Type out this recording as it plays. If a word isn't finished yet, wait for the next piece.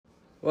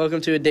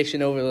Welcome to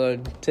Addiction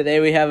Overload. Today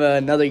we have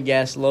another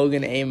guest,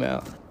 Logan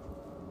Amell.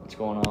 What's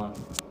going on?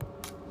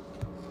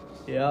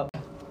 Yep.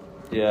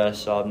 Yeah,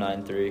 Sob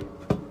 9-3.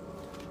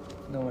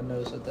 No one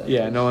knows what that is.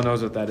 Yeah, no one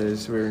knows what that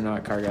is. We're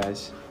not car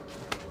guys.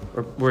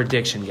 We're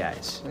addiction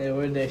guys. Yeah,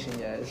 we're addiction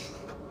guys.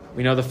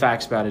 We know the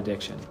facts about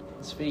addiction.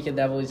 Speaking of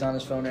devil, he's on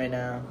his phone right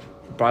now.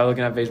 Probably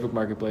looking at Facebook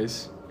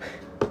Marketplace.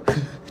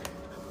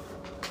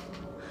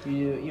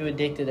 You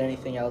addicted to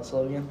anything else,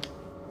 Logan?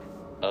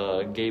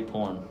 Gay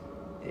porn.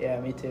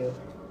 Yeah, me too.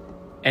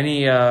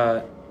 Any,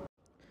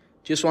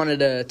 Just wanted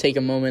to take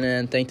a moment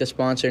and thank the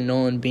sponsor,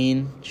 Nolan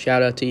Bean.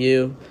 Shout out to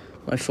you,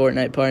 my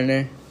Fortnite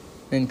partner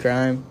in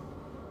crime.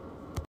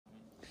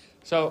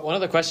 So one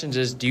of the questions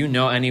is, do you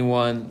know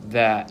anyone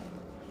that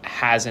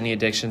has any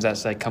addictions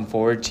that's like come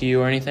forward to you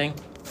or anything?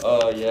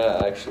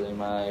 Yeah, actually,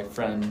 my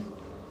friend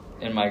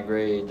in my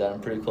grade that I'm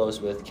pretty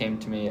close with came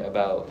to me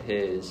about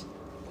his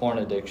porn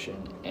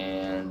addiction,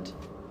 and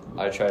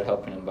I tried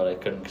helping him, but I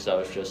couldn't because I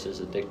was just as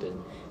addicted.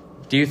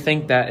 Do you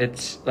think that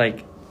it's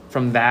like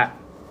from that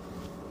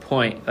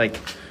point, like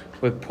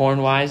with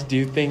porn wise, do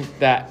you think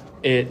that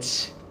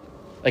it's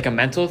like a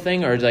mental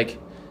thing, or like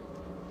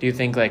do you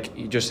think like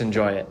you just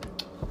enjoy it?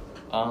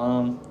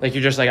 Like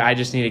you're just like, I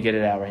just need to get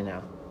it out right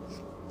now.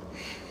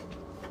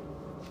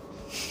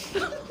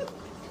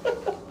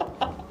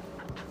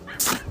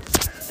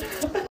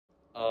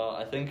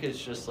 I think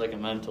it's just like a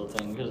mental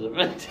thing because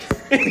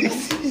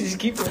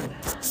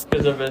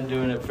I've been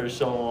doing it for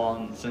so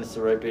long, since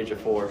the ripe age of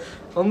 4.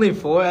 Only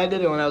 4? I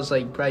did it when I was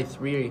like probably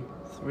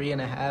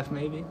 3.5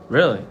 maybe.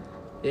 Really?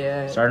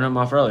 Yeah. Starting them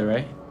off early,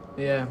 right?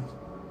 Yeah.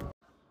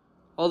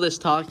 All this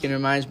talking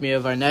reminds me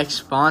of our next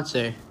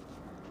sponsor,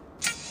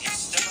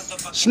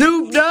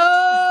 Snoop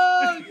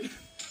Dogg!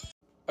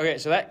 Okay,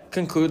 so that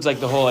concludes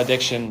like the whole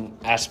addiction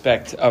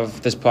aspect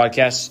of this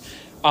podcast.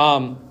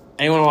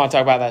 Anyone want to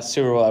talk about that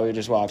Super Bowl that we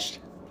just watched?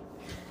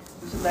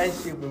 It was a nice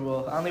Super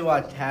Bowl. I only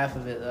watched half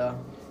of it though.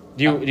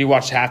 Do you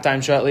watch the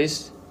halftime show at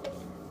least?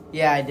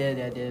 Yeah, I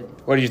did.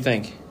 What do you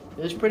think?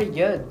 It was pretty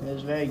good. It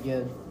was very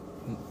good.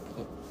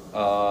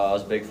 I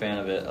was a big fan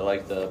of it. I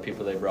like the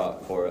people they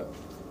brought for it.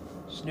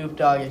 Snoop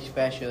Dogg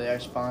especially, our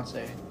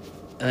sponsor.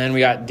 And then we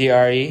got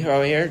DRE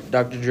over here,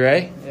 Dr.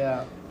 Dre.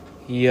 Yeah.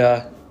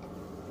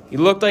 He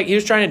looked like he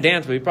was trying to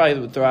dance, but he probably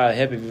would throw out a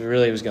hip if he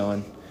really was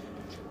going.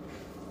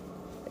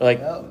 Like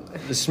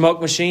the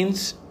smoke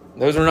machines,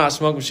 those were not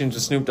smoke machines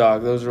with Snoop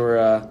Dogg. Those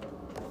were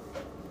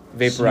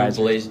vaporizers. Snoop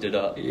blazed it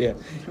up. Yeah.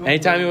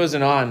 Anytime he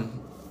wasn't on,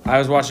 I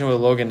was watching with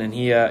Logan, and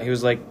he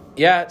was like,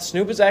 "Yeah,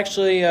 Snoop is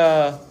actually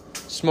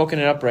smoking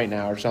it up right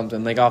now," or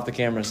something, like off the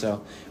camera.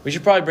 So we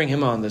should probably bring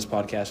him on this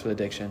podcast with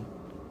addiction.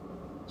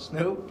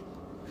 Snoop?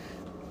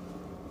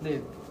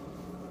 Dude.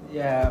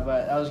 Yeah,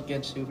 but that was a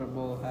good Super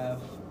Bowl half.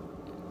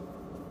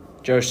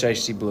 Joe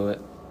Shiesty blew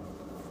it.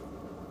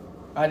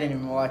 I didn't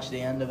even watch the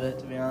end of it,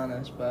 to be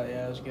honest, but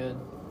yeah, it was good.